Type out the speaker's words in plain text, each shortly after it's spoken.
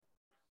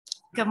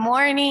Good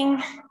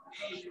morning,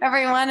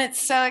 everyone. It's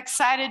so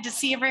excited to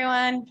see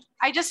everyone.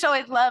 I just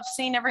always love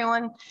seeing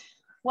everyone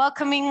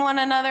welcoming one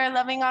another,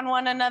 loving on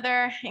one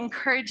another,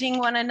 encouraging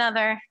one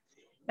another.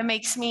 It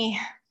makes me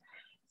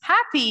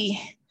happy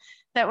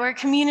that we're a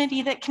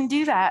community that can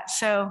do that.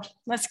 So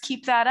let's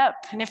keep that up.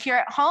 And if you're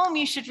at home,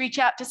 you should reach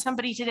out to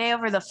somebody today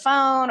over the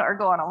phone or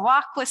go on a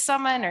walk with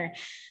someone or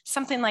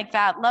something like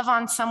that. Love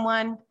on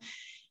someone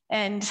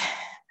and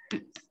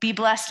be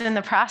blessed in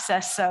the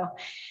process. So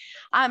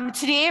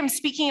today I'm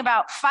speaking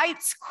about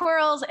fights,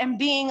 quarrels, and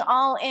being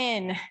all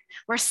in.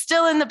 We're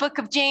still in the book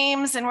of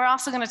James, and we're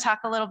also going to talk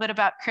a little bit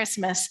about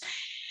Christmas.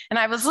 And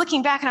I was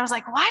looking back and I was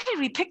like, why did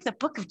we pick the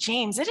book of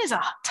James? It is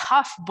a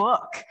tough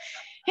book.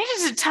 It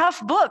is a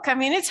tough book. I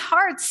mean, it's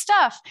hard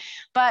stuff,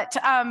 but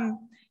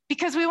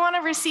because we want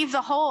to receive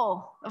the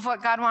whole of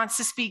what God wants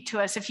to speak to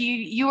us. If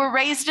you were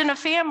raised in a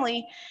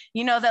family,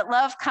 you know that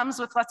love comes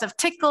with lots of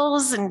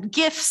tickles and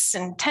gifts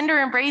and tender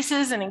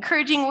embraces and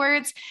encouraging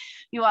words.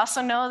 You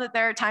also know that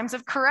there are times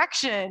of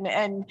correction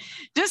and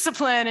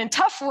discipline and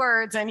tough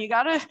words, and you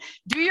got to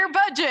do your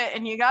budget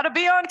and you got to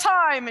be on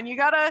time and you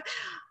got to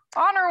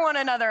honor one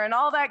another and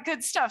all that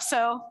good stuff.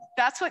 So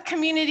that's what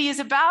community is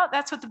about.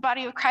 That's what the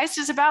body of Christ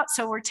is about.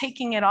 So we're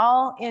taking it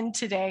all in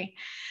today.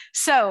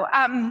 So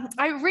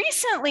I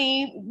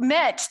recently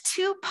met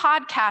two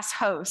podcast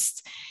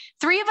hosts.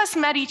 Three of us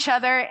met each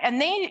other, and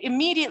they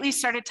immediately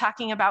started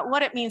talking about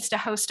what it means to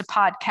host a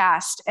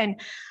podcast. And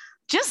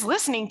just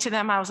listening to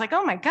them, I was like,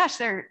 oh my gosh,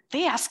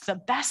 they ask the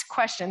best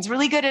questions,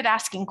 really good at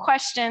asking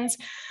questions,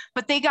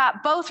 but they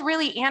got both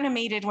really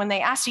animated when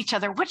they asked each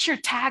other, what's your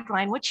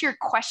tagline? What's your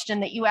question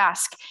that you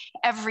ask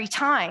every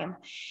time?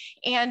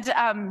 And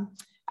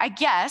I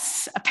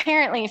guess,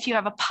 apparently, if you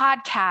have a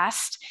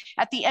podcast,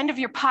 at the end of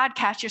your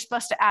podcast, you're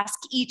supposed to ask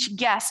each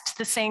guest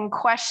the same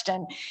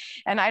question.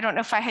 And I don't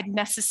know if I had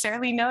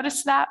necessarily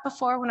noticed that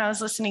before when I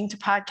was listening to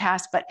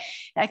podcasts, but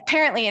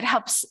apparently it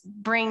helps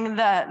bring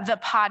the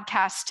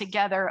podcast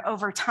together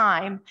over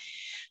time.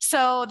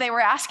 So they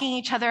were asking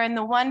each other, and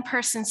the one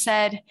person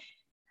said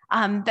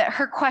that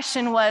her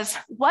question was,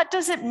 what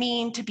does it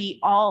mean to be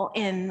all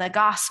in the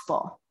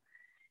gospel?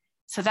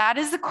 So that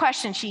is the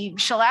question.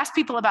 She'll ask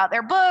people about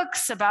their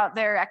books, about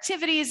their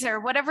activities, or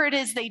whatever it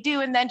is they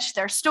do, and then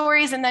their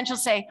stories, and then she'll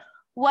say,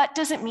 what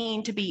does it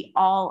mean to be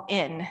all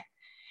in?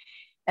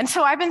 And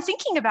so I've been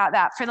thinking about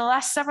that for the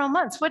last several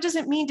months. What does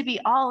it mean to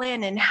be all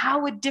in, and how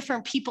would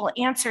different people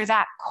answer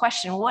that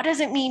question? What does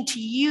it mean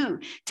to you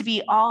to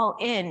be all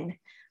in?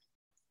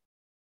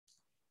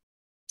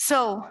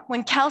 So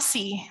when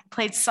Kelsey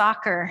played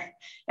soccer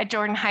at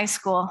Jordan High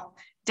School,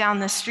 down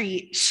the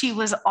street, she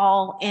was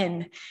all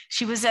in.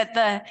 She was at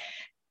the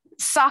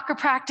soccer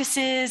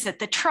practices, at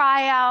the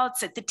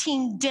tryouts, at the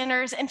team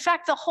dinners. In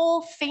fact, the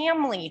whole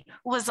family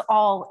was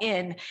all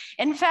in.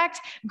 In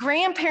fact,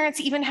 grandparents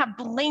even have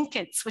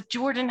blankets with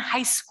Jordan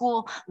High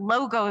School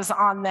logos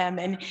on them.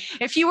 And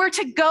if you were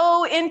to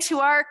go into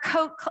our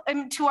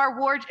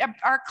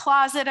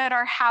closet at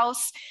our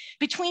house,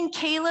 between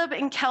Caleb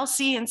and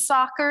Kelsey and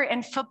soccer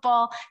and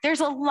football,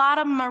 there's a lot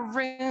of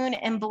maroon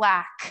and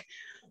black.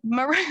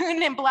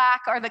 Maroon and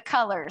black are the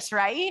colors,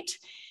 right?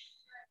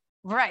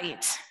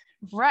 Right.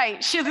 Did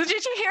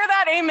you hear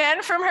that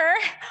amen from her?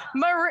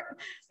 Maroon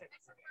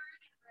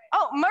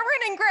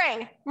and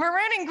gray.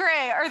 Maroon and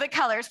gray are the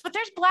colors, but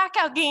there's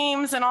blackout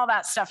games and all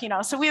that stuff,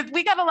 So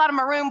we got a lot of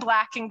maroon,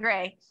 black, and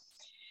gray.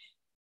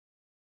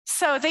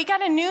 So they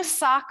got a new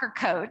soccer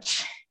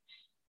coach.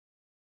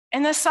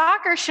 And the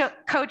soccer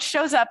coach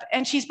shows up,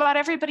 and she's bought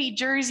everybody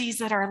jerseys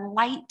that are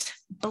light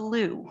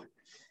blue.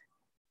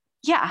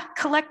 Yeah,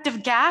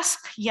 collective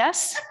gasp,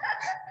 yes.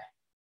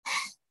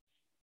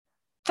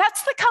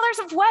 That's the colors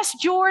of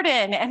West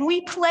Jordan, and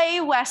we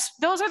play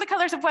those are the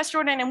colors of West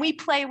Jordan, and we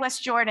play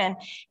West Jordan,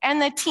 and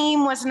the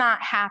team was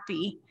not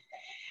happy.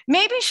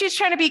 Maybe she's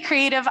trying to be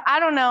creative, I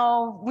don't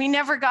know. We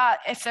never got,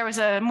 if there was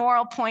a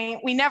moral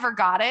point, we never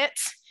got it.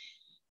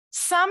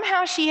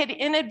 Somehow she had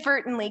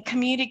inadvertently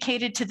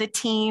communicated to the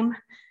team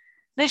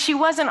that she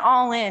wasn't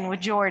all in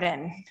with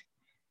Jordan.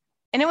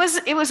 And it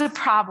was a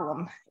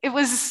problem. It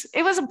was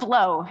a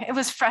blow. It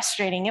was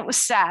frustrating. It was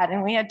sad.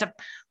 And we had to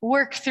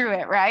work through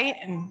it, right?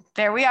 And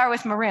there we are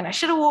with maroon. I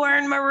should have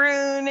worn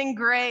maroon and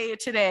gray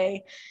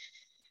today.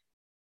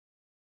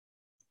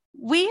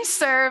 We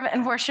serve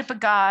and worship a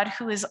God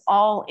who is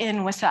all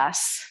in with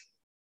us.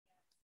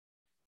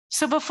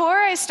 So before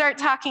I start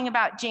talking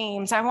about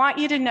James, I want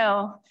you to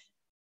know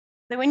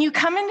that when you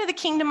come into the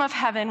kingdom of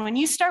heaven, when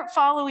you start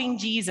following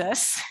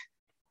Jesus,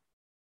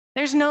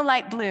 there's no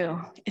light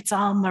blue. It's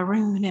all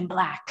maroon and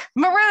black.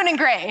 Maroon and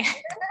gray.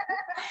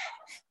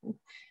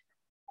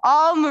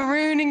 All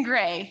maroon and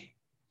gray.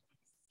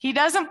 He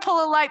doesn't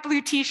pull a light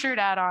blue t-shirt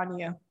out on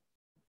you.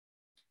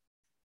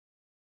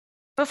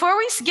 Before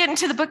we get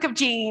into the book of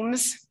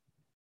James,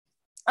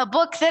 a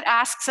book that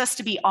asks us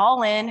to be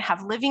all in,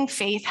 have living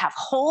faith, have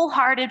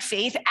wholehearted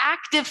faith,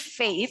 active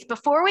faith.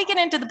 Before we get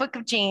into the book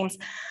of James,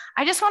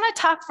 I just want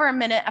to talk for a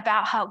minute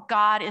about how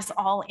God is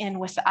all in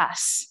with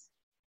us.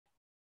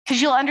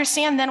 Because you'll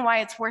understand then why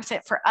it's worth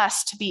it for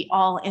us to be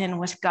all in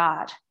with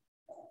God.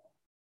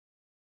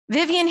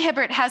 Vivian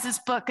Hibbert has this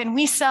book, and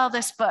we sell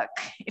this book.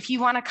 If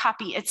you want a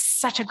copy, it's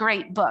such a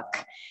great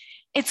book.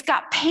 It's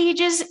got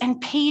pages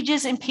and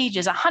pages and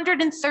pages,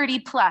 130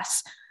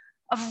 plus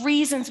of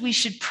reasons we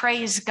should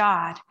praise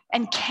God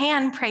and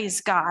can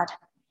praise God.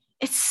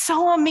 It's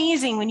so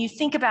amazing when you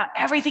think about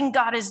everything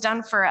God has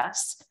done for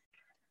us.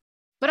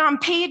 But on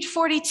page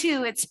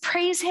 42, it's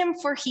praise him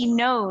for he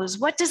knows.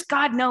 What does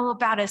God know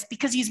about us?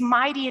 Because he's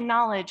mighty in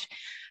knowledge.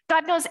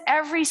 God knows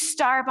every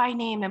star by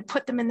name and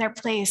put them in their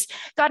place.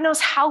 God knows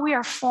how we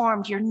are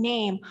formed, your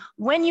name,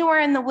 when you are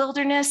in the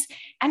wilderness,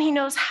 and he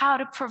knows how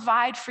to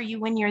provide for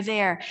you when you're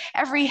there.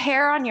 Every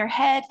hair on your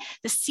head,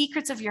 the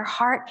secrets of your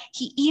heart,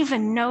 he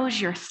even knows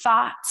your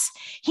thoughts.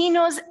 He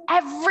knows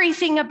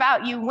everything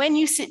about you when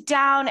you sit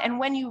down and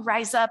when you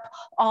rise up,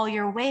 all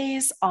your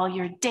ways, all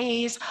your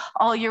days,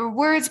 all your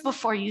words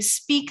before you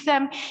speak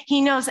them.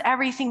 He knows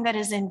everything that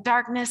is in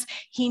darkness.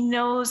 He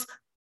knows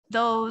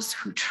those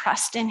who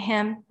trust in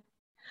him.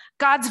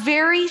 God's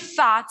very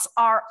thoughts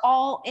are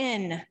all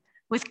in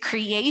with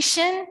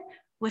creation,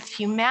 with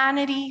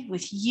humanity,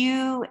 with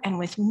you, and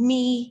with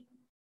me.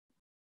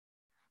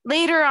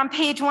 Later on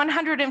page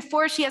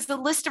 104, she has the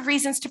list of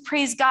reasons to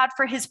praise God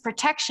for his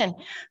protection.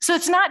 So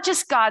it's not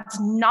just God's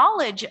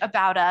knowledge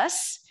about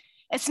us.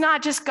 It's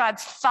not just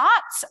God's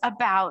thoughts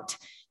about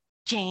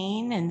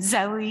Jane and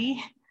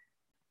Zoe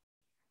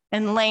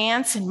and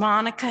Lance and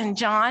Monica and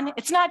John.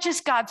 It's not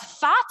just God's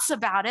thoughts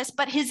about us,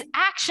 but his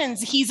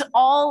actions. He's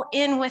all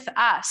in with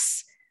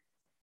us.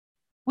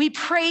 We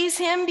praise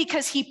him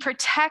because he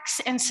protects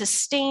and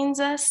sustains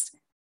us.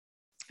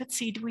 Let's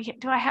see,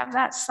 do I have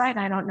that slide?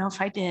 I don't know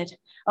if I did.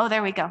 Oh,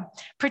 there we go.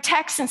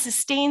 Protects and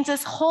sustains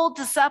us, holds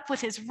us up with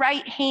his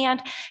right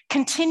hand,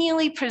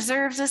 continually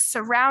preserves us,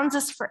 surrounds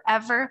us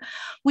forever.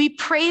 We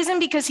praise him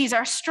because he's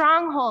our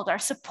stronghold, our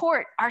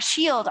support, our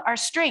shield, our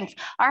strength,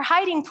 our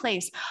hiding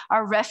place,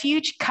 our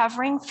refuge,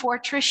 covering,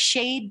 fortress,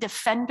 shade,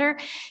 defender,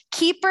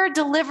 keeper,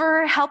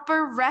 deliverer,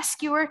 helper,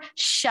 rescuer,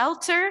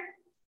 shelter.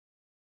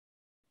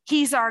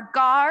 He's our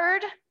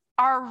guard,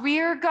 our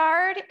rear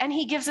guard, and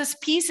he gives us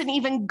peace and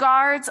even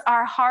guards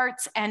our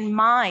hearts and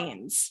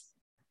minds.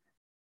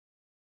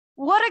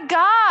 What a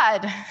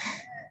God.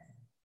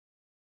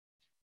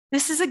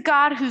 This is a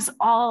God who's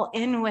all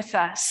in with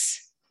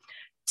us.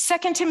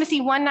 2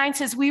 Timothy 1:9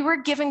 says, we were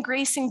given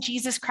grace in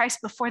Jesus Christ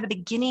before the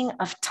beginning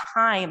of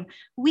time.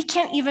 We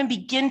can't even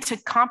begin to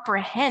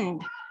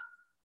comprehend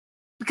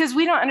because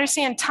we don't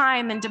understand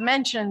time and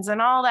dimensions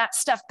and all that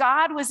stuff.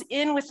 God was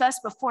in with us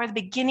before the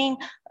beginning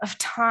of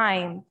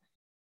time.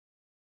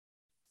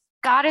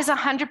 God is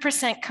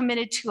 100%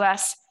 committed to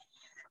us.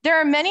 There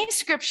are many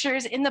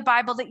scriptures in the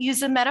Bible that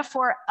use the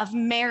metaphor of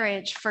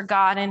marriage for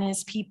God and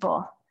his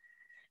people.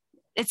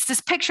 It's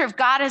this picture of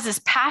God as his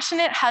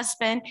passionate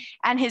husband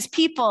and his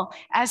people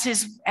as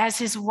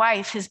his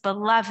wife, his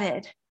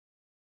beloved.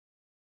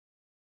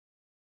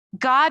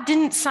 God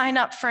didn't sign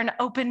up for an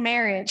open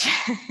marriage.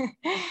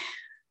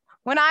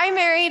 When I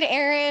married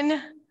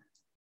Aaron,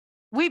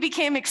 we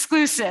became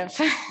exclusive.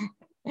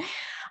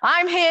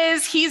 I'm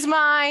his, he's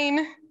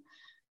mine.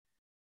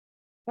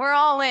 We're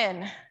all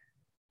in.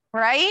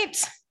 Right?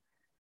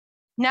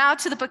 Now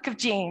to the book of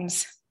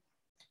James.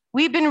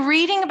 We've been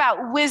reading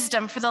about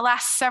wisdom for the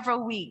last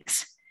several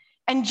weeks,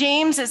 and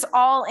James is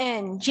all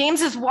in.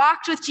 James has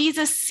walked with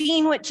Jesus,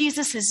 seen what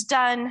Jesus has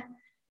done.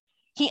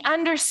 He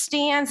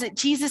understands that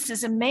Jesus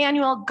is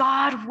Emmanuel,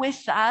 God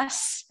with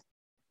us,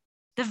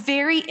 the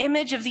very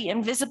image of the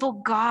invisible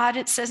God,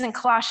 it says in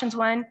Colossians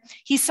 1.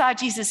 He saw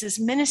Jesus'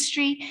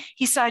 ministry.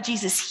 He saw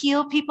Jesus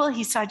heal people.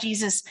 He saw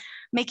Jesus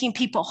making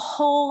people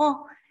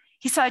whole.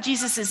 He saw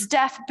Jesus'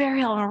 death,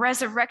 burial, and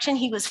resurrection.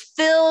 He was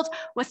filled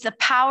with the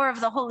power of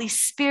the Holy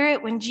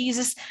Spirit when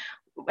Jesus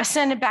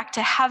ascended back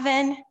to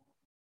heaven.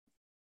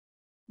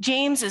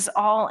 James is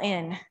all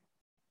in.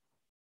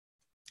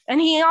 And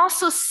he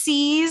also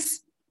sees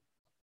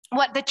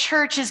what the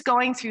church is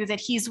going through that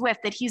he's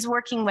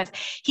working with.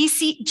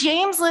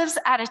 James lives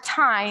at a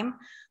time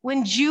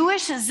when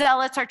Jewish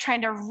zealots are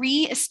trying to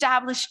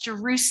reestablish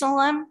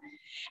Jerusalem.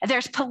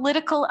 There's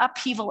political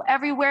upheaval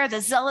everywhere.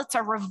 The zealots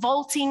are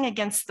revolting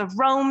against the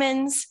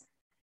Romans.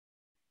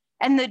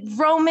 And the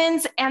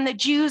Romans and the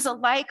Jews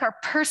alike are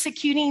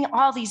persecuting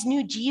all these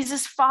new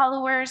Jesus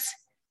followers.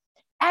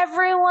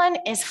 Everyone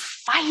is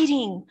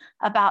fighting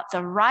about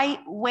the right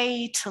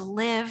way to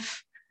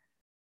live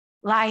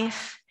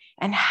life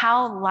and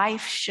how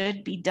life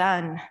should be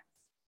done.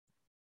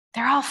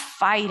 They're all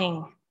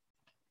fighting.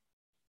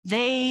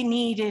 They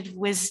needed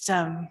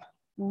wisdom.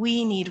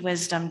 We need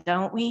wisdom,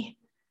 don't we?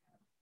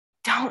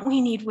 Don't we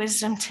need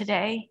wisdom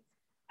today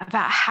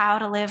about how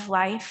to live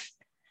life?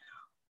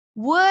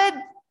 Would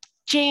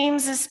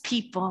James's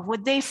people,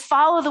 would they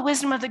follow the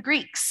wisdom of the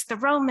Greeks, the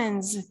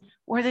Romans,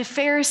 or the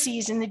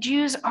Pharisees and the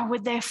Jews, or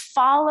would they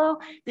follow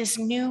this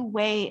new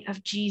way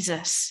of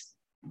Jesus?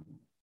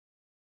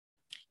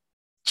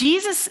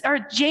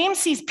 James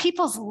sees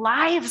people's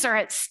lives are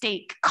at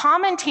stake.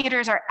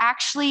 Commentators are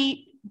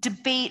actually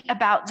debate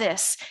about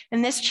this.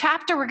 In this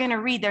chapter we're going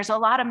to read, there's a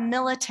lot of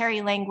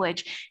military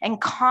language and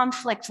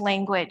conflict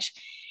language.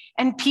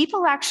 And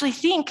people actually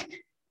think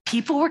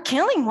people were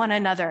killing one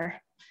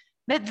another.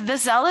 That the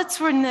Zealots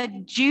were in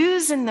the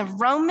Jews and the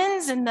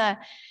Romans and the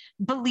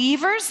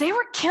believers, they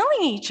were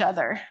killing each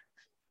other.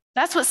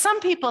 That's what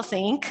some people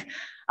think.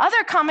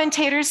 Other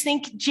commentators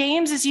think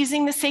James is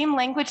using the same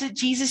language that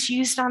Jesus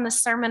used on the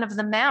Sermon of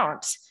the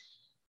Mount.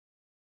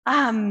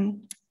 I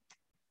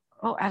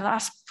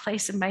lost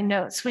place in my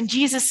notes. When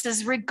Jesus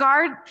says,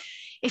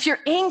 if you're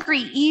angry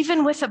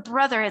even with a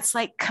brother, it's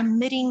like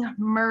committing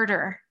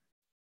murder.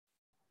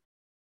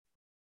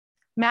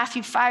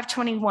 Matthew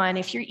 5:21,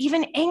 if you're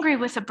even angry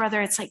with a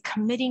brother, it's like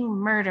committing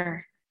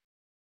murder.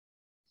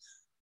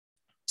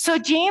 So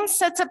James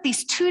sets up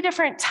these two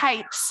different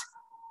types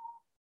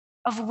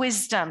of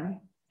wisdom.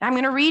 I'm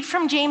going to read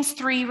from James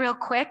 3 real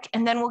quick,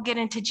 and then we'll get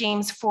into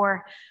James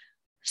 4.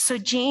 So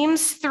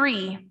James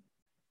 3,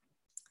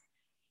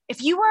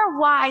 if you are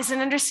wise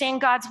and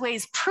understand God's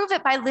ways, prove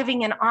it by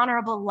living an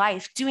honorable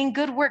life, doing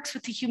good works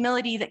with the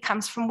humility that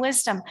comes from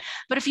wisdom.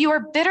 But if you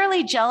are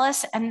bitterly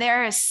jealous and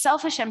there is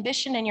selfish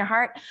ambition in your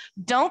heart,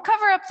 don't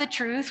cover up the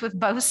truth with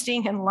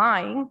boasting and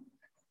lying.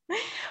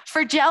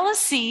 For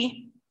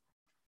jealousy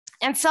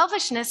and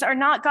selfishness are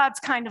not God's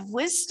kind of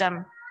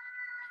wisdom.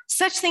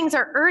 Such things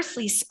are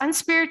earthly,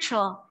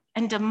 unspiritual,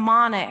 and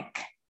demonic.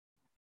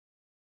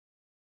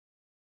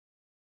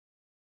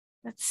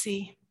 Let's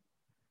see.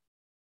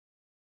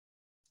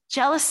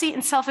 Jealousy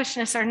and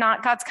selfishness are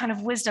not God's kind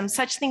of wisdom.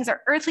 Such things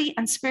are earthly,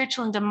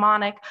 unspiritual, and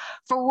demonic.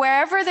 For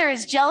wherever there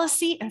is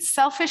jealousy and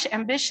selfish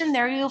ambition,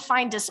 there you'll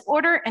find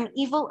disorder and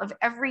evil of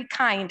every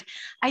kind.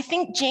 I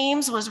think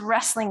James was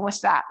wrestling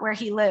with that where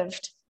he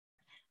lived.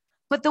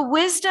 But the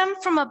wisdom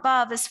from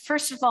above is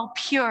first of all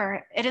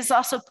pure. It is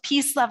also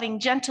peace-loving,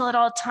 gentle at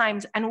all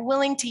times, and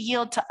willing to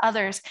yield to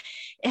others.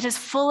 It is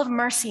full of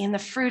mercy and the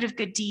fruit of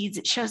good deeds.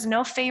 It shows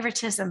no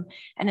favoritism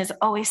and is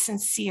always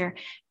sincere.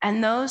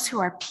 And those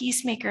who are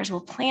peacemakers will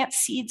plant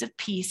seeds of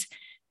peace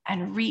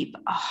and reap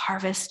a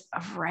harvest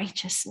of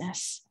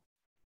righteousness.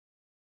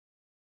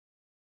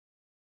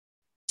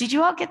 Did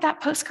you all get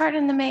that postcard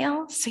in the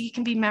mail so you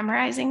can be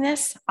memorizing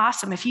this?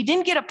 Awesome. If you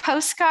didn't get a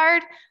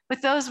postcard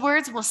with those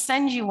words, we'll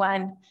send you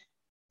one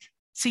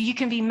so you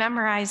can be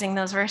memorizing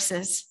those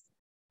verses.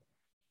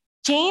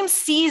 James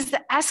sees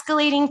the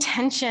escalating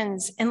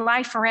tensions in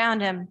life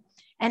around him,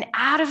 and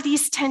out of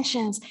these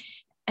tensions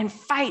and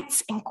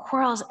fights and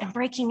quarrels and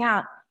breaking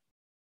out,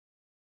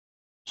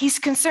 he's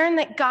concerned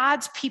that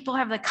God's people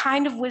have the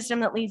kind of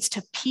wisdom that leads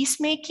to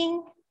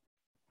peacemaking,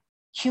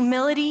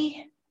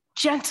 humility,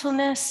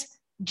 gentleness,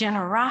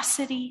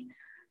 generosity,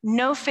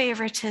 no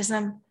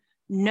favoritism,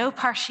 no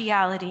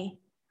partiality.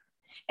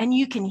 And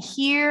you can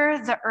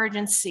hear the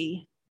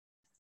urgency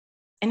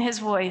in his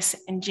voice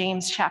in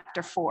James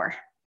chapter 4.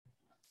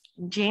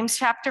 In James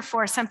chapter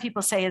 4, some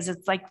people say it's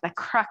like the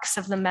crux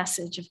of the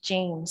message of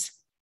James.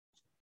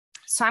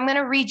 So I'm going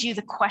to read you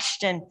the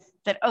question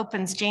that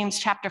opens James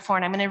chapter 4,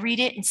 and I'm going to read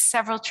it in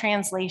several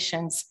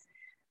translations.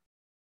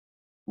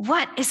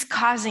 What is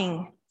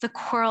causing the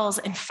quarrels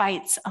and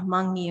fights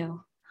among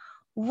you?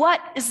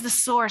 What is the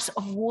source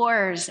of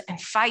wars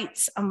and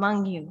fights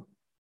among you?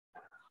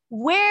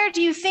 Where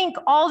do you think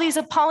all these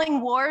appalling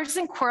wars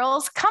and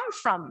quarrels come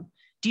from?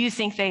 Do you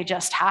think they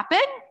just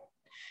happen?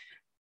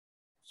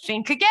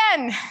 Think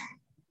again.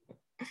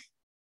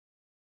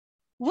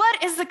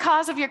 What is the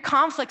cause of your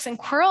conflicts and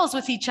quarrels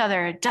with each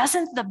other?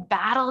 Doesn't the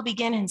battle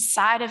begin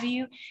inside of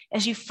you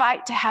as you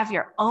fight to have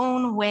your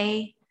own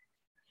way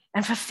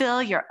and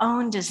fulfill your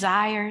own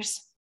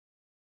desires?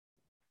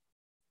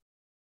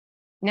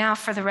 Now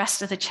for the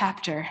rest of the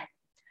chapter.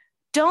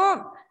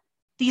 Don't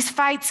these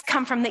fights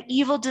come from the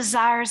evil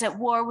desires at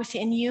war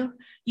within you?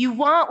 You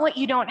want what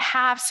you don't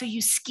have, so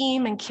you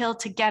scheme and kill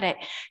to get it.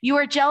 You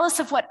are jealous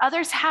of what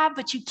others have,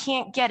 but you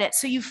can't get it.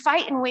 So you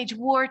fight and wage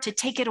war to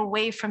take it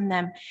away from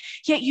them.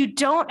 Yet you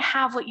don't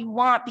have what you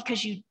want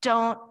because you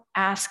don't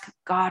ask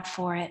God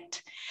for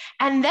it.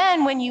 And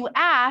then when you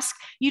ask,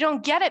 you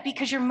don't get it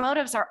because your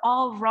motives are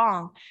all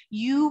wrong.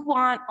 You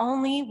want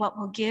only what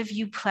will give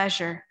you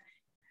pleasure.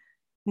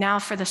 Now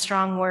for the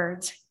strong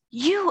words.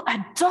 You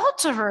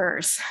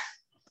adulterers.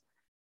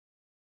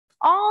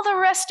 All the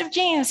rest of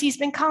James, he's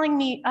been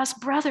calling us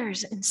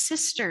brothers and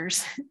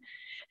sisters.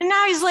 And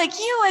now he's like,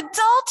 you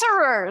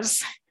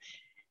adulterers.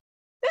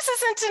 This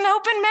isn't an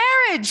open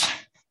marriage.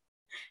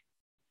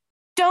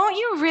 Don't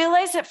you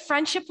realize that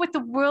friendship with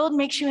the world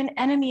makes you an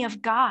enemy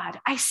of God?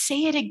 I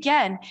say it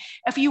again.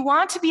 If you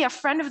want to be a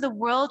friend of the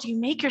world, you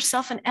make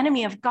yourself an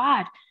enemy of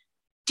God.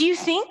 Do you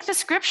think the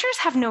scriptures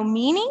have no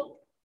meaning?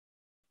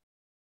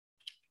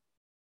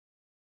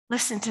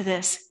 Listen to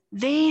this.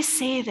 They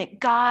say that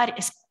God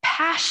is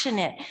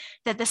passionate,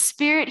 that the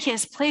spirit he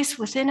has placed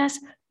within us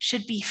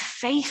should be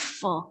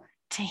faithful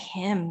to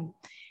him.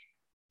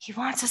 He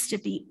wants us to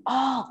be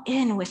all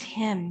in with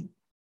him.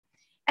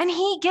 And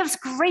he gives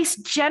grace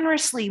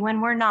generously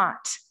when we're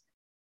not.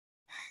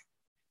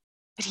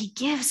 But he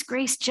gives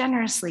grace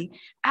generously.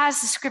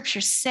 As the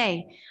scriptures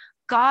say,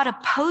 God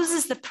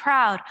opposes the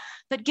proud,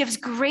 but gives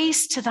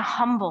grace to the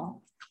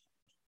humble.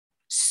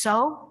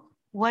 So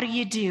what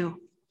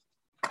do?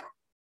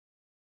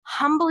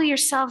 Humble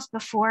yourselves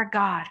before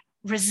God.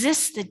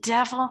 Resist the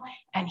devil,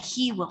 and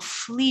he will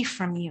flee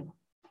from you.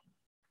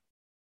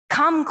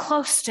 Come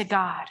close to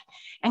God,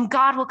 and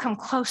God will come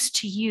close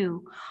to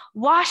you.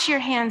 Wash your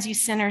hands, you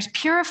sinners.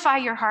 Purify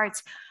your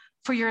hearts,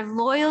 for your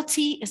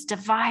loyalty is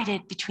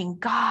divided between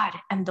God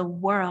and the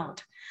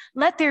world.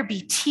 Let there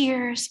be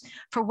tears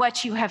for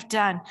what you have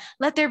done.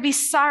 Let there be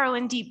sorrow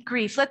and deep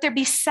grief. Let there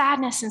be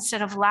sadness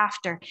instead of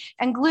laughter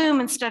and gloom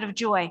instead of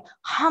joy.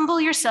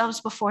 Humble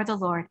yourselves before the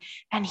Lord,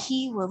 and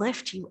he will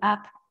lift you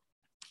up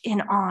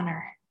in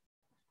honor.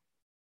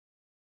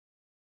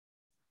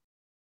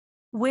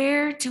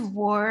 Where do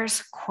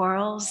wars,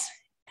 quarrels,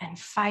 and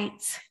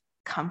fights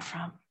come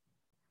from?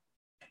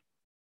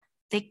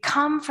 They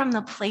come from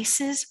the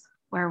places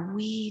where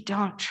we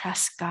don't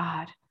trust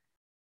God,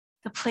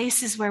 the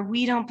places where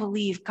we don't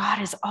believe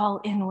God is all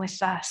in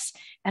with us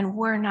and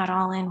we're not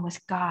all in with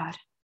God.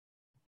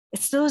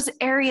 It's those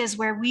areas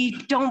where we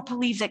don't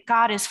believe that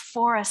God is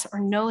for us or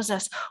knows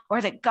us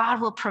or that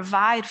God will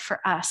provide for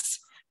us,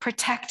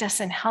 protect us,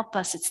 and help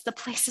us. It's the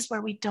places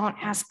where we don't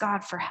ask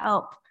God for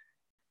help.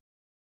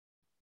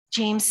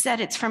 James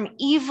said it's from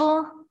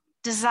evil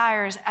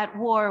desires at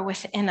war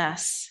within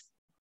us.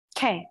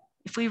 Okay,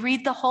 if we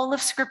read the whole of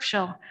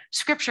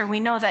Scripture, we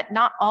know that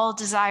not all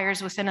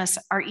desires within us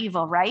are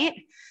evil, right?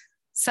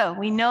 So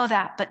we know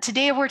that, but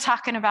today we're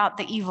talking about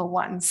the evil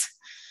ones.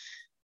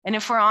 And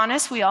if we're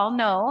honest, we all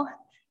know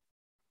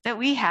that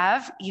we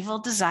have evil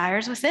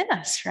desires within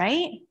us,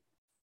 right?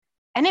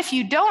 And if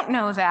you don't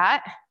know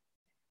that,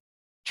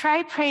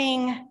 try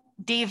praying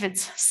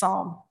David's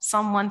Psalm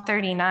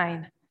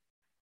 139.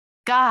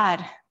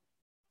 God,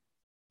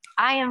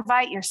 I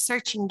invite your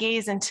searching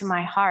gaze into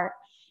my heart.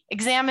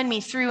 Examine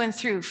me through and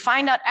through.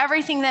 Find out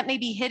everything that may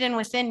be hidden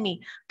within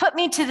me. Put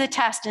me to the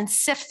test and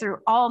sift through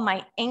all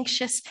my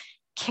anxious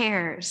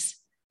cares.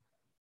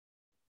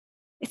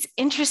 It's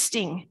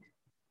interesting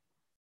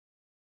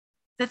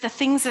that the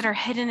things that are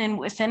hidden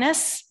within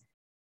us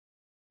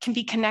can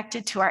be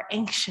connected to our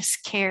anxious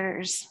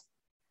cares.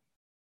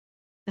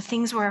 The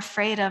things we're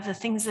afraid of, the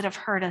things that have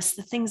hurt us,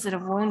 the things that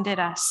have wounded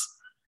us.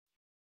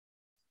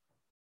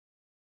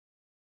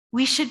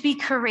 We should be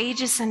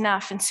courageous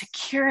enough and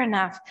secure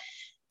enough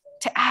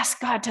to ask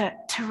God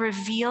to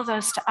reveal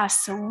those to us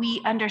so we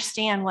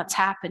understand what's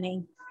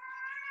happening.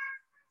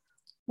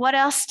 What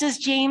else does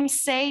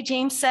James say?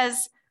 James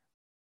says,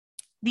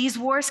 these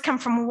wars come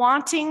from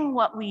wanting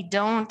what we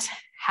don't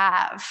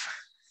have.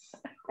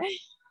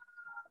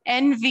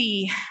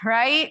 Envy,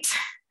 right?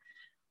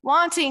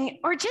 Wanting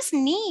or just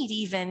need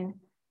even.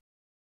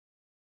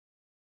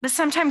 But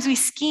sometimes we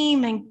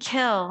scheme and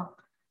kill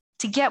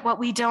to get what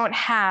we don't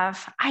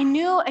have. I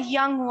knew a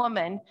young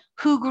woman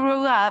who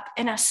grew up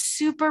in a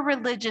super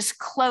religious,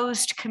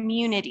 closed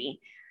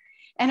community.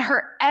 And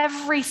her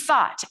every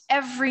thought,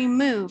 every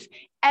move,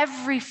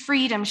 every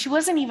freedom, she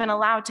wasn't even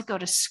allowed to go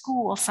to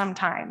school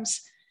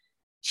sometimes.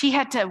 We're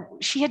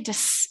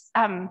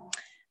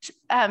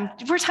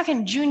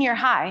talking junior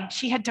high.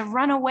 She had to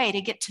run away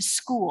to get to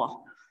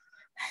school.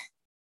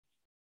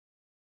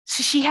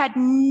 So she had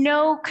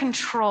no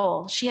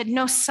control. She had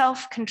no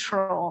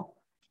self-control.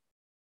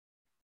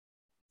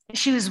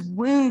 She was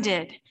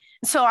wounded.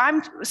 So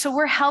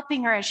we're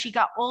helping her as she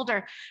got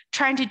older,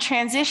 trying to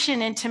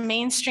transition into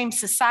mainstream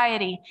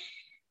society.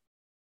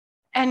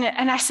 And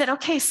I said,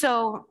 okay,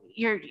 so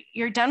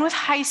you're done with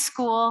high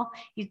school.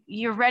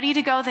 You're ready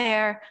to go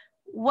there.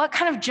 What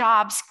kind of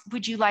jobs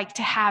would you like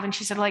to have? And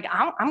she said,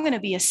 I'm going to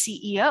be a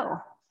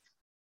CEO.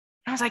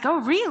 I was like,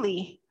 oh,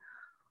 really?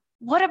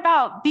 What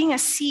about being a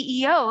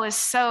CEO is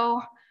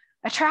so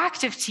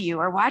attractive to you?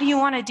 Or why do you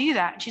want to do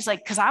that? And she's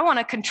like, because I want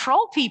to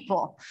control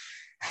people.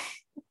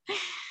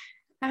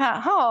 I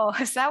thought, oh,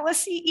 is that what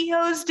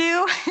CEOs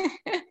do?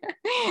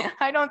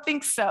 I don't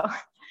think so.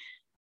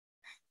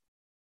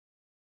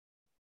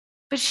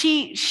 But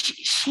she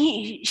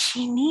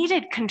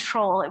needed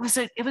control. It was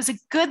a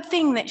good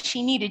thing that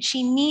she needed.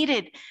 She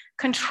needed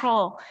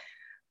control.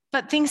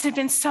 But things had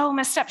been so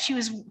messed up. She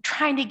was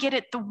trying to get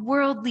it the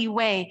worldly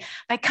way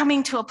by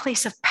coming to a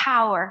place of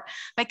power,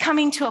 by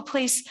coming to a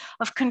place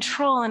of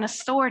control and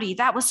authority.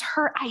 That was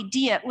her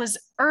idea. It was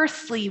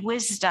earthly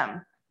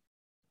wisdom.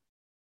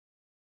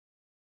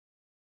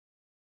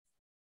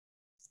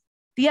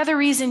 The other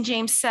reason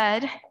James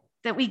said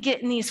that we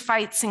get in these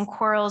fights and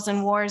quarrels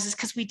and wars is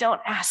because we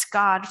don't ask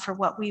God for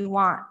what we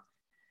want.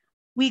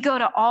 We go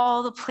to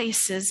all the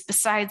places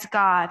besides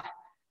God,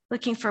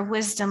 looking for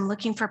wisdom,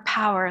 looking for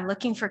power,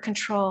 looking for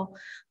control,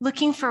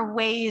 looking for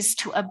ways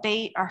to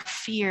abate our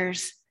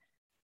fears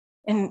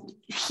and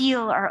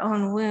heal our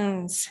own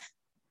wounds.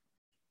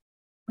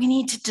 We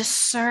need to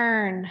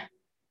discern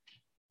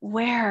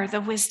where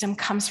the wisdom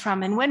comes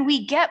from. And when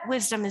we get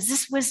wisdom, is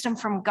this wisdom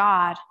from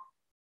God?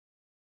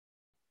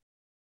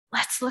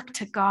 Let's look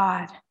to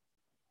God.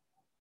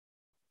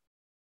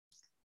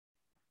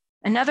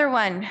 Another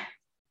one,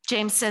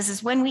 James says,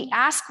 is when we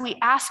ask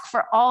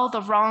for all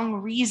the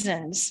wrong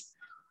reasons.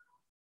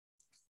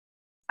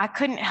 I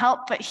couldn't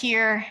help but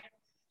hear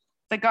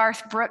the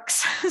Garth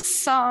Brooks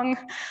song,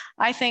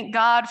 I Thank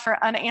God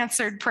for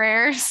Unanswered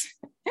Prayers.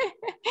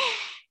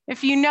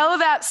 If you know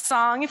that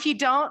song, if you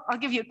don't, I'll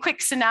give you a quick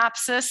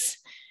synopsis.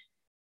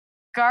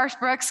 Garth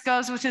Brooks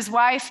goes with his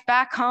wife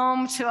back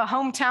home to a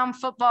hometown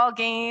football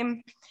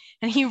game,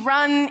 and he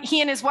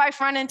and his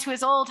wife run into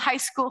his old high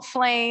school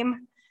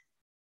flame.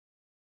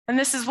 And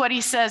this is what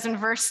he says in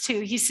verse 2.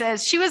 He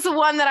says, "She was the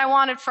one that I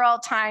wanted for all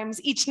times.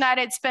 Each night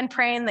I'd spend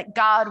praying that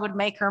God would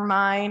make her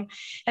mine.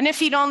 And if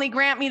he'd only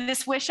grant me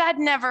this wish, I'd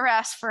never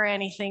ask for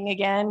anything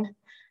again."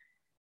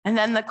 And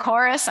then the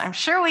chorus, I'm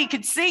sure we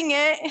could sing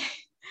it.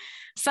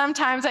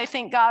 "Sometimes I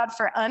thank God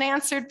for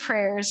unanswered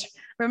prayers.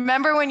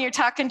 Remember when you're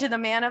talking to the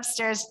man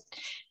upstairs,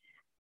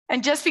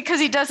 and just because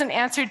he doesn't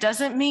answer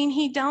doesn't mean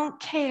he don't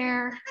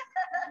care.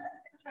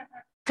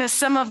 Because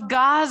some of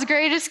God's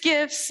greatest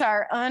gifts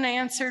are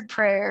unanswered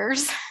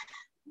prayers."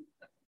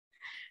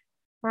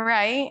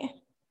 Right?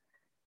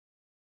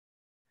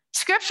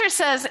 Scripture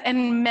says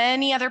in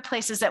many other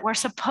places that we're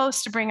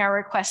supposed to bring our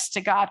requests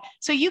to God.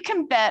 So you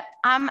can bet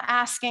I'm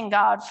asking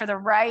God for the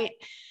right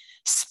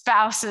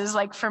spouses,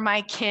 like for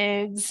my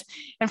kids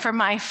and for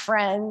my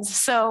friends.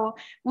 So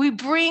we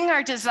bring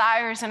our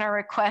desires and our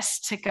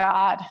requests to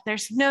God.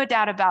 There's no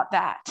doubt about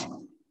that.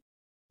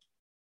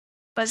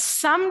 But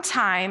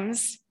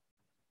sometimes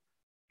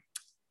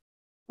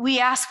we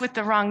ask with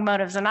the wrong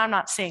motives, and I'm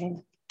not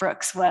saying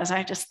Brooks was,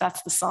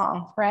 that's the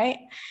song, right?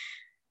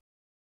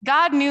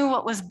 God knew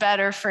what was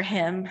better for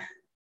him.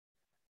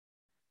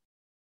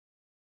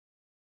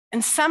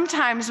 And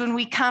sometimes when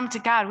we come to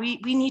God, we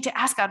need to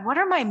ask God, what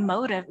are my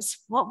motives?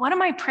 What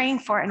am I praying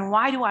for? And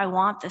why do I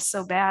want this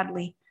so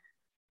badly?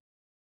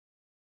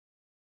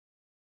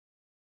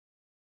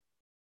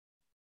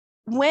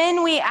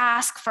 When we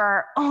ask for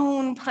our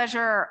own pleasure,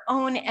 our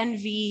own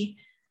envy,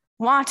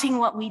 wanting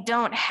what we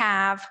don't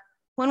have,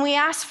 when we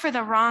ask for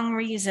the wrong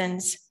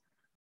reasons,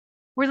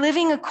 we're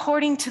living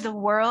according to the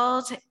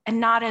world and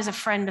not as a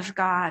friend of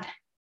God.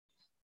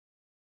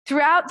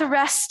 Throughout the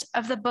rest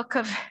of the book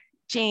of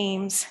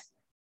James,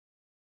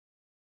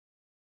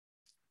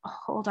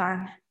 hold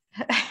on,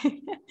 I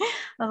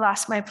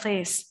lost my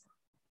place.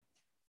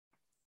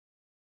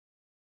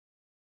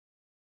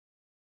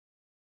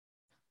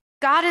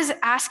 God is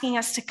asking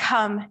us to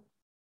come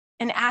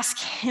and ask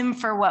him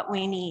for what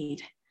we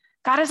need.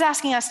 God is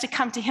asking us to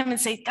come to him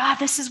and say, God,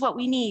 this is what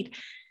we need.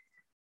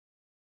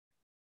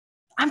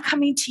 I'm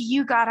coming to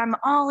you, God. I'm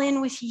all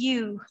in with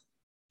you.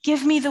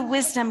 Give me the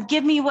wisdom.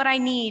 Give me what I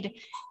need.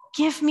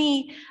 Give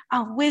me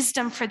a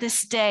wisdom for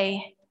this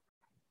day.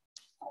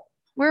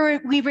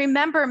 We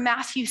remember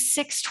Matthew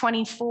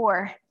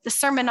 6:24, the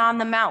Sermon on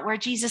the Mount, where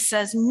Jesus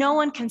says, no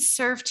one can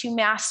serve two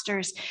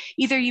masters.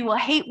 Either you will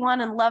hate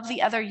one and love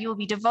the other. You will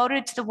be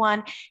devoted to the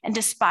one and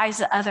despise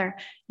the other.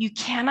 You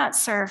cannot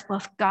serve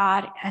both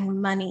God and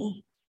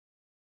money.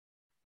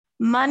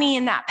 Money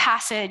in that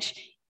passage,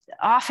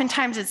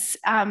 oftentimes it's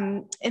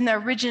in the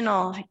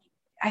original,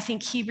 I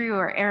think Hebrew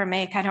or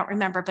Aramaic, I don't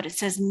remember, but it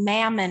says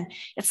mammon.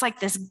 It's like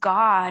this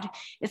God.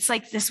 It's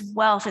like this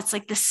wealth. It's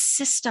like this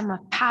system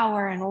of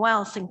power and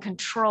wealth and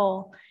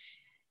control.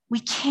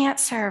 We can't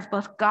serve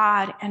both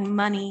God and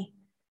money.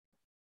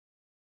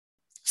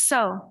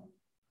 So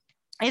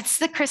it's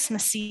the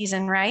Christmas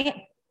season,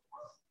 right?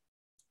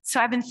 So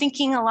I've been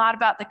thinking a lot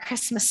about the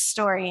Christmas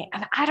story,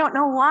 and I don't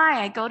know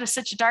why I go to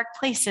such dark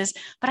places,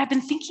 but I've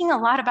been thinking a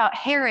lot about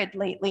Herod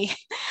lately.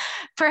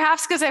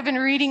 Perhaps because I've been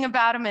reading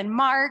about him in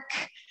Mark,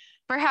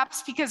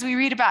 perhaps because we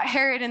read about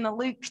Herod in the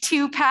Luke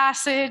 2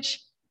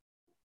 passage.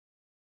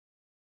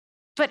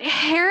 But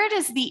Herod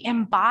is the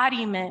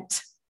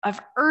embodiment of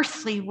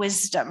earthly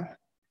wisdom.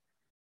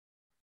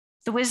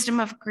 The wisdom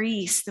of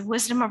Greece, the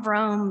wisdom of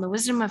Rome, the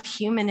wisdom of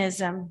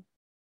humanism.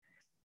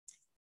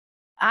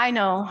 I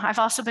know, I've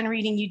also been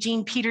reading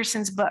Eugene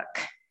Peterson's book,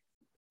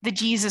 The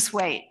Jesus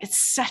Way. It's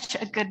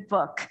such a good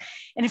book.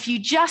 And if you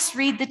just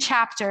read the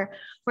chapter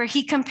where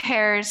he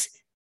compares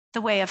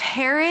the way of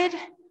Herod,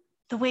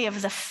 the way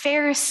of the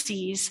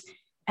Pharisees,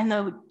 and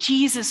the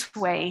Jesus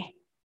way,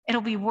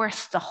 it'll be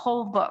worth the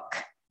whole book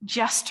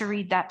just to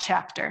read that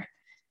chapter.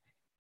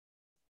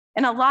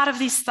 And a lot of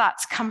these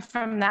thoughts come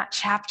from that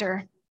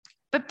chapter.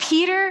 But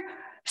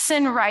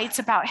Peterson writes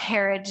about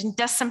Herod and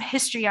does some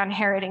history on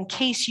Herod in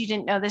case you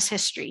didn't know this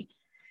history.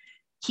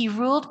 He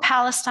ruled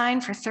Palestine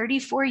for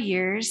 34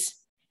 years.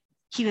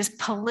 He was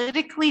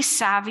politically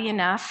savvy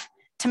enough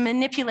to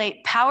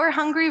manipulate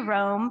power-hungry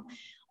Rome,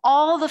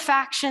 all the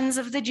factions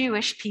of the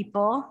Jewish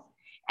people,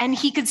 and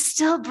he could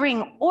still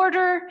bring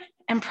order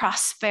and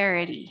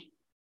prosperity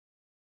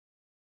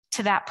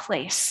to that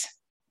place.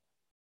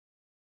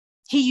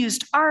 He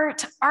used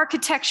art,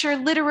 architecture,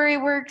 literary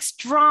works,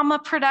 drama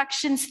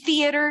productions,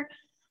 theater,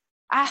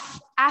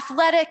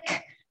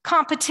 athletic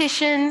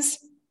competitions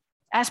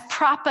as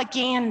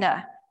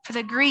propaganda for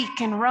the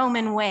Greek and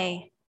Roman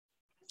way.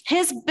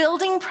 His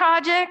building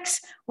projects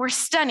were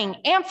stunning: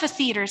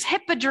 amphitheaters,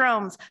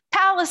 hippodromes,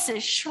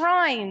 palaces,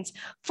 shrines,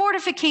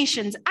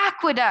 fortifications,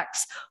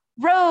 aqueducts,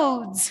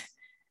 roads,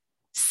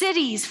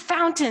 cities,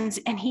 fountains,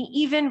 and he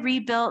even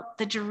rebuilt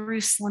the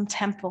Jerusalem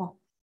temple,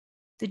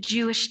 the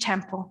Jewish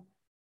temple.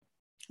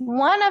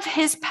 One of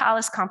his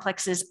palace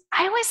complexes,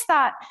 I always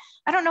thought,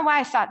 I don't know why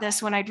I thought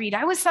this when I'd read,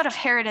 I always thought of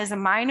Herod as a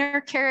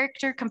minor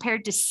character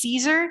compared to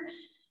Caesar.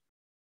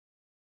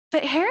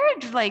 But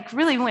Herod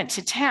really went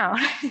to town.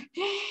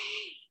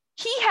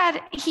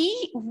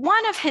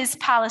 One of his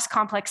palace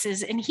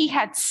complexes, and he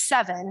had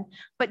 7,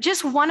 but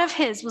just one of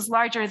his was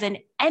larger than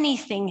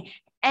anything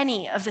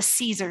any of the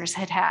Caesars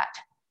had had.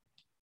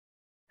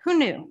 Who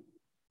knew?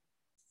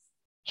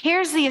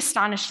 Here's the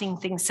astonishing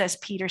thing, says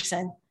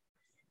Peterson.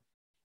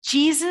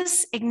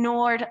 Jesus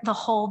ignored the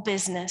whole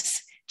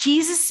business.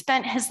 Jesus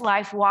spent his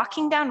life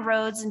walking down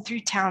roads and through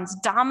towns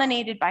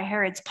dominated by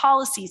Herod's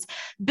policies,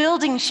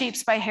 buildings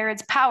shaped by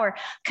Herod's power,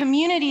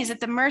 communities at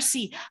the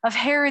mercy of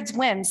Herod's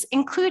whims,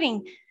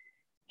 including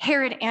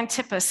Herod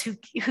Antipas,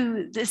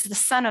 who is the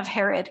son of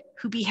Herod,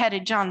 who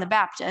beheaded John the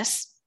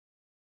Baptist.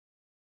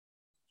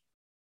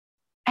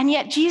 And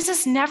yet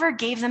Jesus never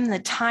gave them the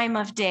time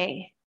of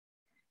day.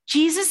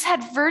 Jesus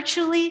had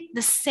virtually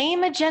the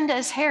same agenda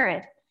as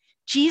Herod.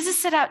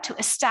 Jesus set out to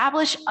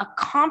establish a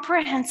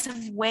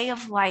comprehensive way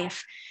of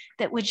life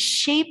that would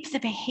shape the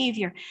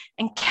behavior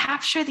and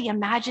capture the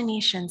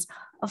imaginations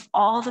of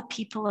all the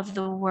people of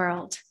the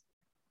world.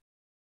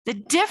 The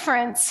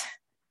difference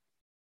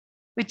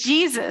with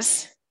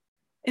Jesus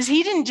is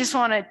he didn't just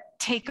want to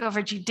take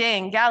over Judea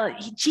and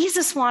Galilee.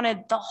 Jesus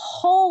wanted the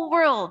whole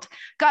world.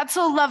 God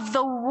so loved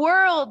the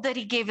world that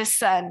he gave his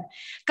son.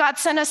 God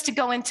sent us to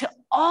go into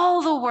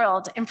all the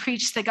world and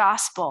preach the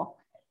gospel.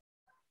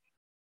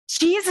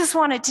 Jesus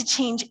wanted to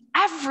change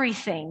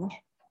everything,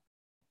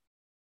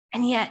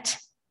 and yet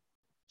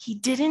he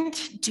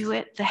didn't do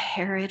it the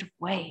Herod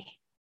way.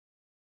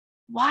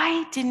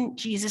 Why didn't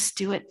Jesus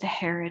do it the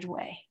Herod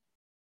way?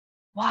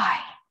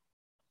 Why?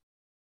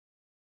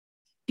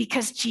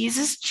 Because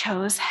Jesus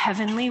chose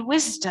heavenly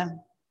wisdom.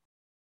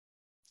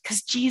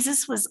 Because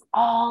Jesus was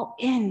all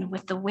in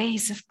with the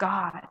ways of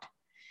God.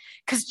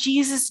 Because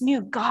Jesus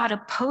knew God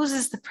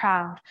opposes the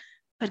proud,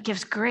 but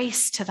gives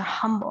grace to the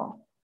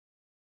humble.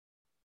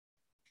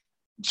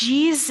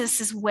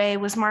 Jesus' way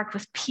was marked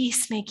with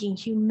peacemaking,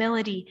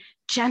 humility,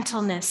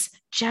 gentleness,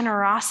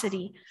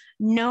 generosity,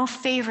 no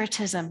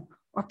favoritism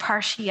or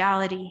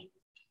partiality.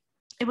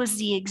 It was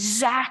the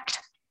exact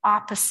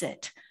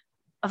opposite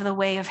of the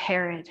way of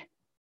Herod.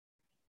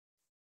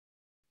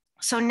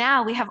 So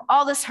now we have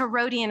all this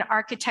Herodian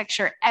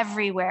architecture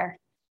everywhere.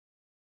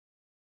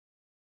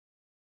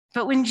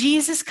 But when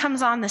Jesus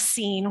comes on the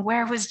scene,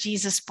 where was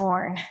Jesus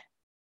born?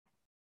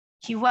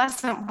 He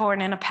wasn't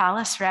born in a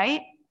palace,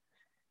 right?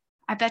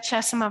 I bet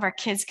you some of our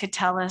kids could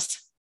tell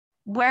us.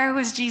 Where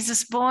was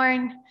Jesus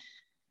born?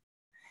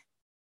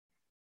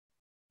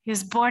 He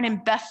was born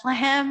in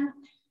Bethlehem,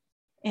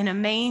 in a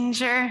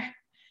manger.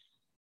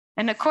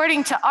 And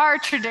according to our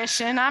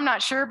tradition, I'm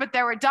not sure, but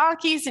there were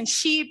donkeys and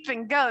sheep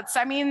and goats.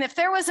 I mean, if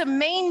there was a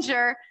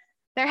manger,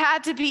 there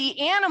had to be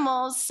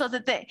animals so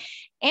that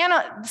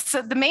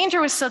the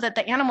manger was so that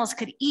the animals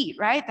could eat,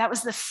 right? That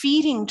was the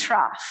feeding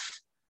trough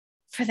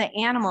for the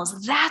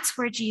animals. That's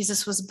where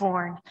Jesus was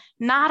born,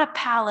 not a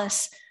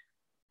palace,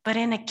 but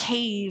in a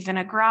cave, in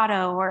a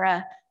grotto,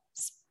 or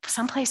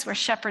someplace where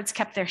shepherds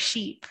kept their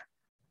sheep.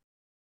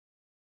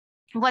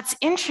 What's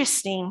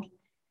interesting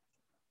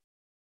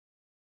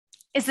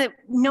is that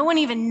no one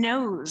even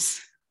knows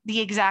the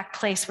exact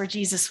place where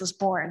Jesus was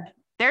born.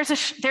 There's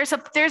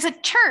a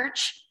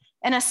church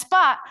and a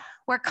spot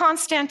where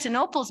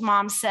Constantinople's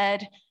mom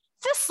said,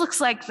 this looks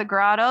like the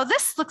grotto.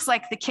 This looks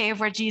like the cave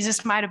where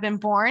Jesus might have been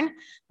born.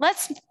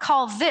 Let's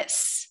call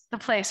this the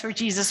place where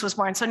Jesus was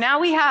born. So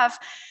now we have,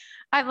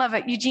 I love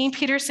it, Eugene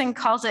Peterson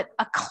calls it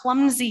a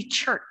clumsy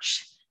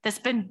church that's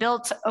been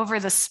built over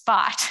the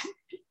spot.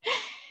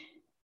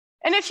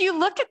 And if you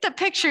look at the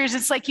pictures,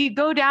 it's like you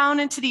go down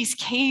into these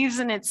caves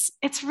and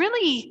it's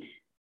really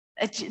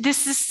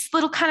this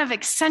little kind of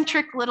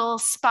eccentric little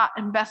spot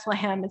in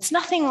Bethlehem. It's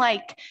nothing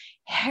like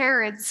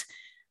Herod's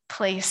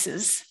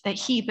places that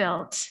he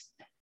built.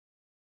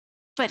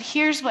 But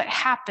here's what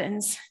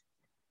happens.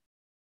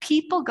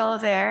 People go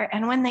there,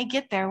 and when they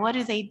get there, what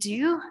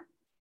do?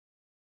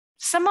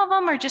 Some of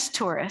them are just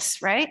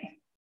tourists, right?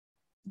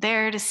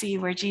 There to see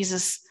where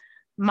Jesus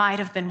might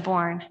have been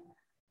born.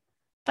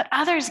 But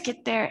others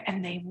get there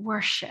and they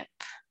worship.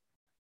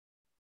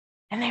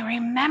 And they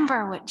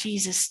remember what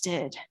Jesus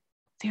did.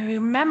 They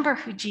remember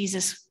who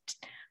Jesus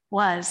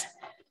was.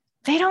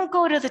 They don't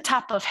go to the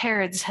top of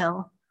Herod's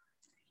hill.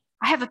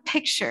 I have a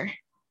picture.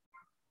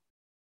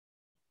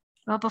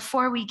 Well,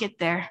 before we get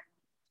there,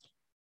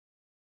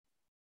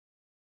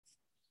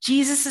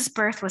 Jesus'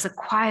 birth was a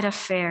quiet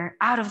affair,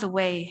 out of the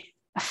way,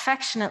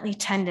 affectionately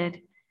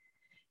tended.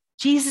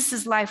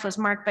 Jesus' life was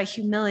marked by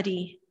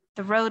humility,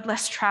 the road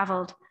less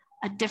traveled,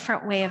 a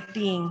different way of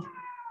being.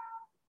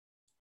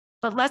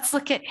 But let's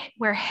look at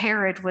where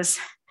Herod was,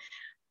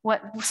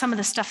 some of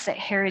the stuff that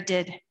Herod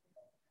did.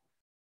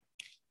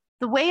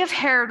 The way of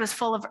Herod was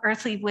full of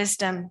earthly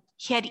wisdom.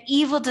 He had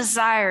evil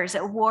desires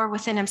at war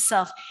within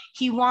himself.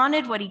 He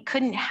wanted what he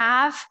couldn't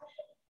have.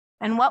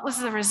 And what was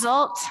the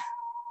result?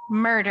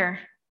 Murder,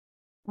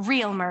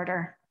 real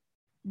murder,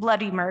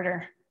 bloody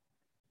murder.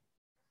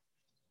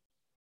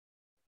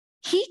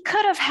 He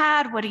could have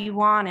had what he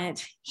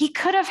wanted. He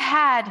could have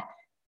had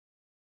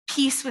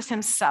peace with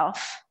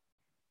himself.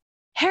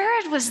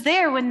 Herod was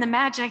there when the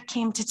Magi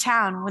came to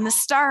town, when the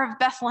star of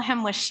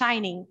Bethlehem was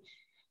shining.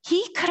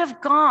 He could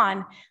have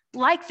gone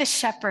like the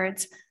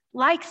shepherds,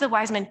 like the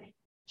wise men.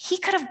 He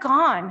could have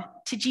gone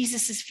to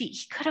Jesus' feet.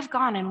 He could have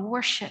gone and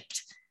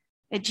worshiped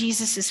at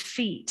Jesus'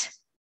 feet.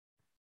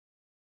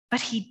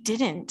 But he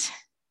didn't.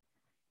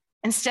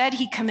 Instead,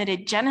 he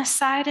committed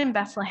genocide in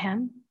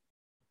Bethlehem.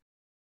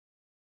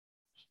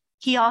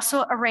 He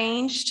also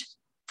arranged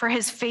for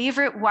his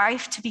favorite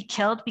wife to be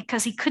killed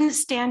because he couldn't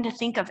stand to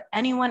think of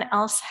anyone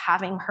else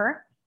having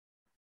her.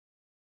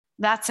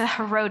 That's a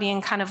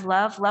Herodian kind of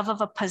love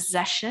of a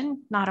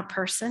possession, not a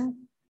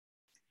person.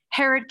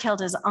 Herod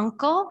killed his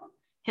uncle,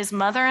 his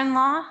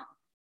mother-in-law,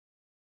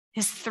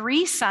 his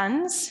 3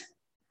 sons.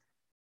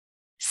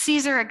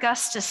 Caesar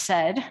Augustus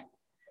said,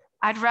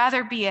 "I'd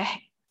rather be a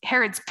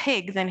Herod's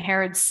pig than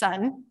Herod's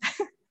son."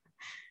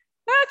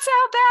 That's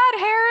how bad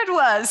Herod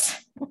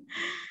was.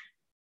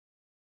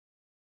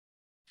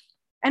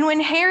 And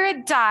when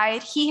Herod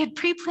died, he had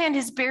pre-planned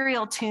his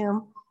burial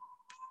tomb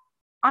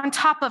on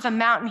top of a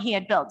mountain he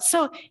had built.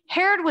 So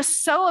Herod was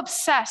so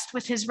obsessed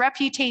with his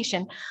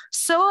reputation,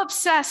 so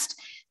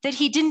obsessed that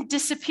he didn't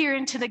disappear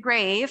into the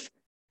grave,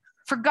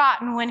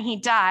 forgotten when he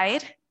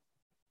died,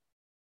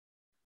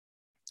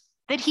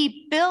 that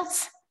he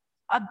built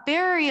a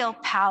burial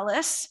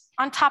palace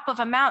on top of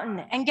a mountain.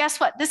 And guess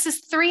what? This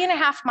is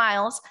 3.5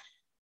 miles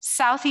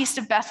southeast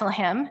of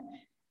Bethlehem,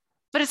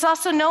 but it's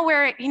also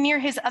nowhere near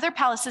his other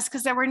palaces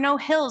because there were no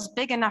hills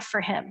big enough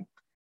for him.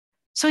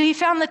 So he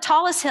found the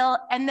tallest hill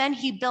and then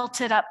he built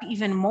it up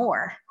even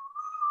more.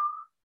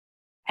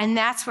 And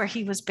that's where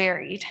he was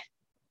buried.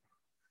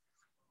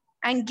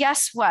 And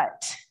guess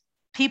what?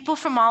 People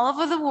from all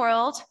over the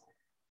world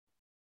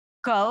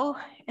go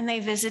and they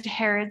visit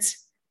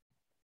Herod's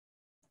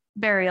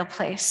burial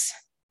place.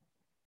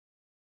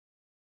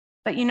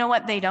 But you know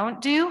what they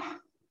don't do?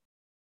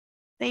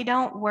 They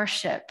don't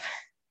worship.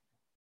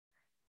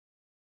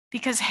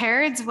 Because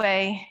Herod's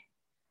way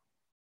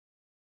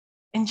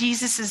and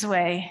Jesus's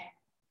way,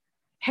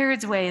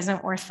 Herod's way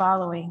isn't worth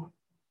following.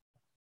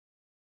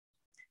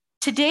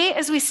 Today,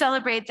 as we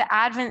celebrate the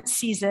Advent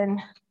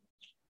season,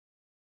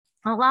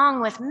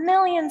 along with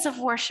millions of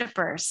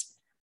worshipers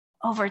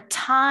over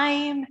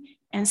time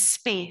and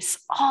space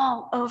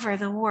all over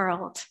the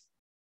world,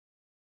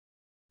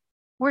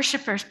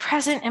 worshipers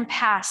present and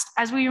past,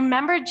 as we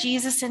remember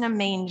Jesus in a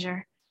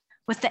manger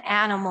with the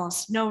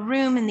animals, no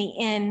room in the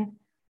inn,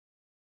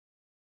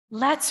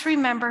 let's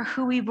remember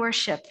who we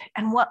worship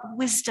and what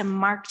wisdom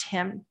marked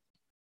him.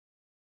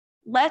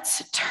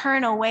 Let's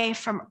turn away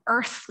from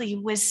earthly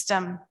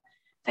wisdom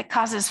that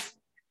causes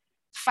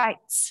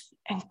fights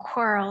and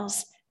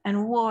quarrels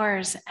and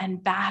wars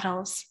and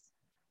battles.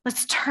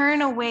 Let's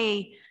turn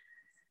away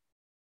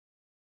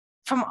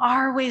from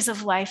our ways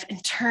of life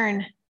and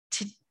turn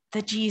to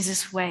the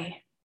Jesus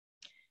way.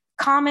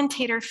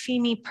 Commentator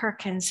Femi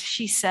Perkins,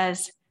 she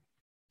says,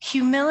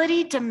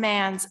 humility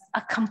demands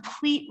a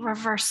complete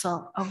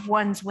reversal of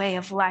one's way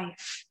of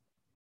life.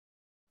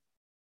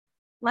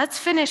 Let's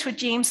finish with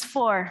James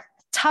 4.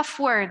 Tough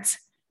words,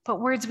 but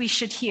words we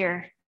should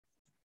hear.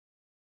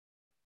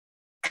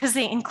 Because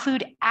they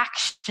include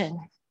action.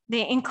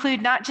 They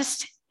include not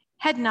just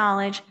head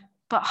knowledge,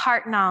 but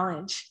heart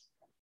knowledge.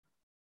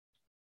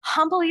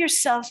 Humble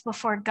yourselves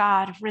before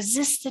God.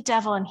 Resist the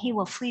devil and he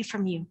will flee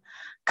from you.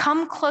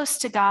 Come close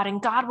to God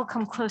and God will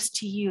come close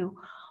to you.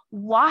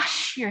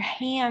 Wash your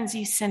hands,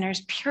 you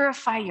sinners.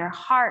 Purify your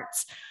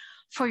hearts,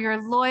 for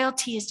your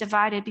loyalty is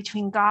divided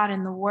between God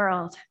and the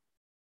world.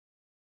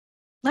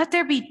 Let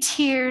there be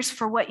tears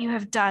for what you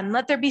have done.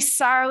 Let there be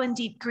sorrow and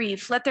deep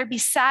grief. Let there be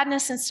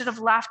sadness instead of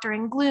laughter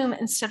and gloom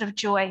instead of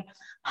joy.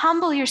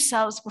 Humble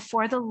yourselves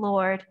before the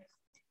Lord,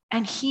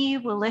 and he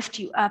will lift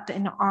you up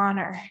in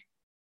honor.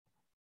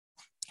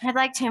 I'd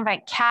like to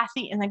invite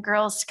Kathy and the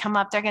girls to come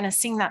up. They're going to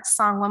sing that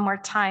song one more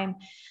time.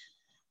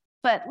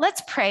 But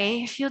let's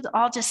pray. If you'll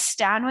all just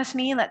stand with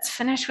me, let's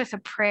finish with a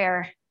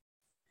prayer.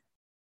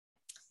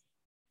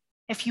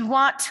 If you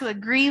want to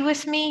agree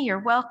with me, you're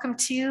welcome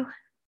to.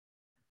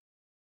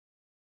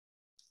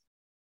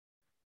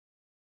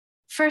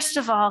 First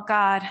of all,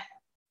 God,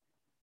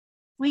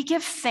 we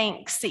give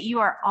thanks that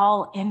you are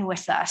all in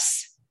with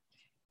us,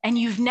 and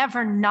you've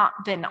never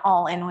not been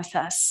all in with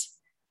us.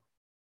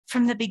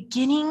 From the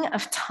beginning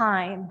of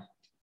time,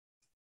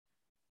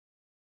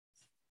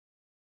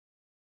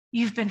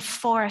 you've been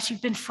for us,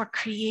 you've been for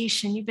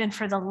creation, you've been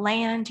for the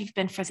land, you've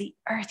been for the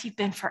earth, you've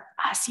been for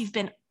us, you've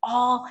been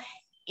all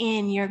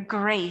in. Your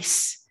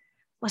grace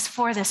was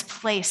for this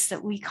place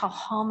that we call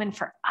home and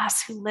for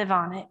us who live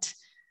on it.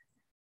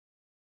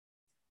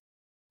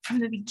 From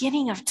the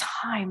beginning of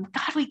time,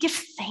 God, we give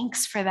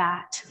thanks for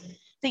that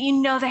you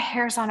know the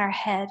hairs on our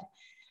head,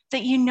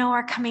 that you know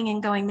our coming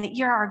and going, that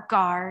you're our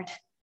guard,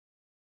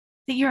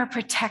 that you're our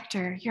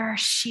protector, you're our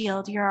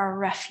shield, you're our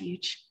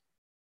refuge.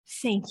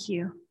 Thank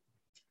you.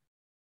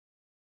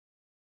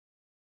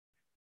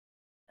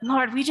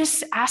 Lord, we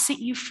just ask that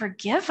you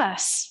forgive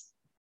us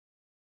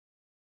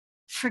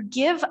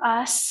Forgive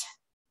us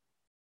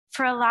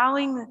for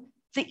allowing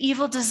the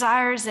evil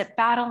desires that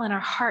battle in our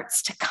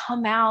hearts to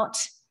come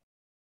out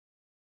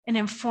and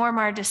inform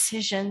our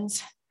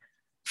decisions.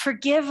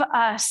 Forgive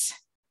us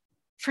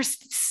for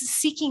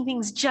seeking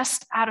things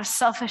just out of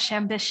selfish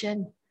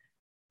ambition.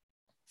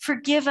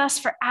 Forgive us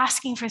for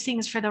asking for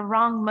things for the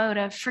wrong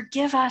motive.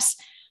 Forgive us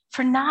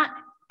for not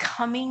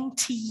coming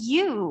to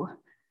you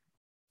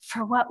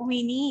for what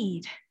we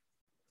need.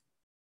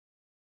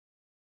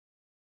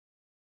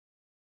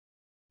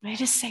 I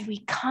just say we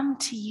come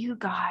to you,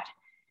 God,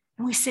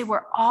 and we say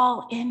we're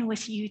all in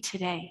with you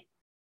today.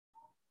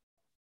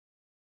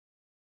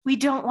 We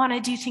don't want to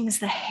do things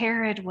the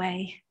Herod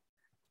way,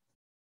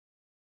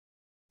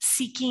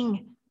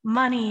 seeking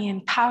money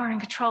and power and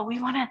control.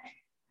 We want to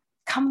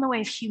come the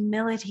way of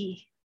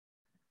humility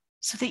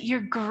so that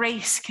your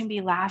grace can be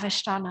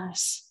lavished on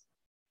us.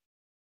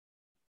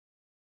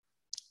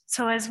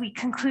 So as we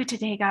conclude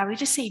today, God, we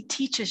just say,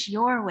 teach us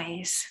your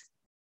ways.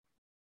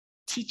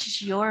 Teach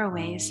us your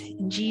ways.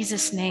 In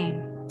Jesus'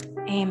 name,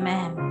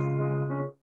 amen.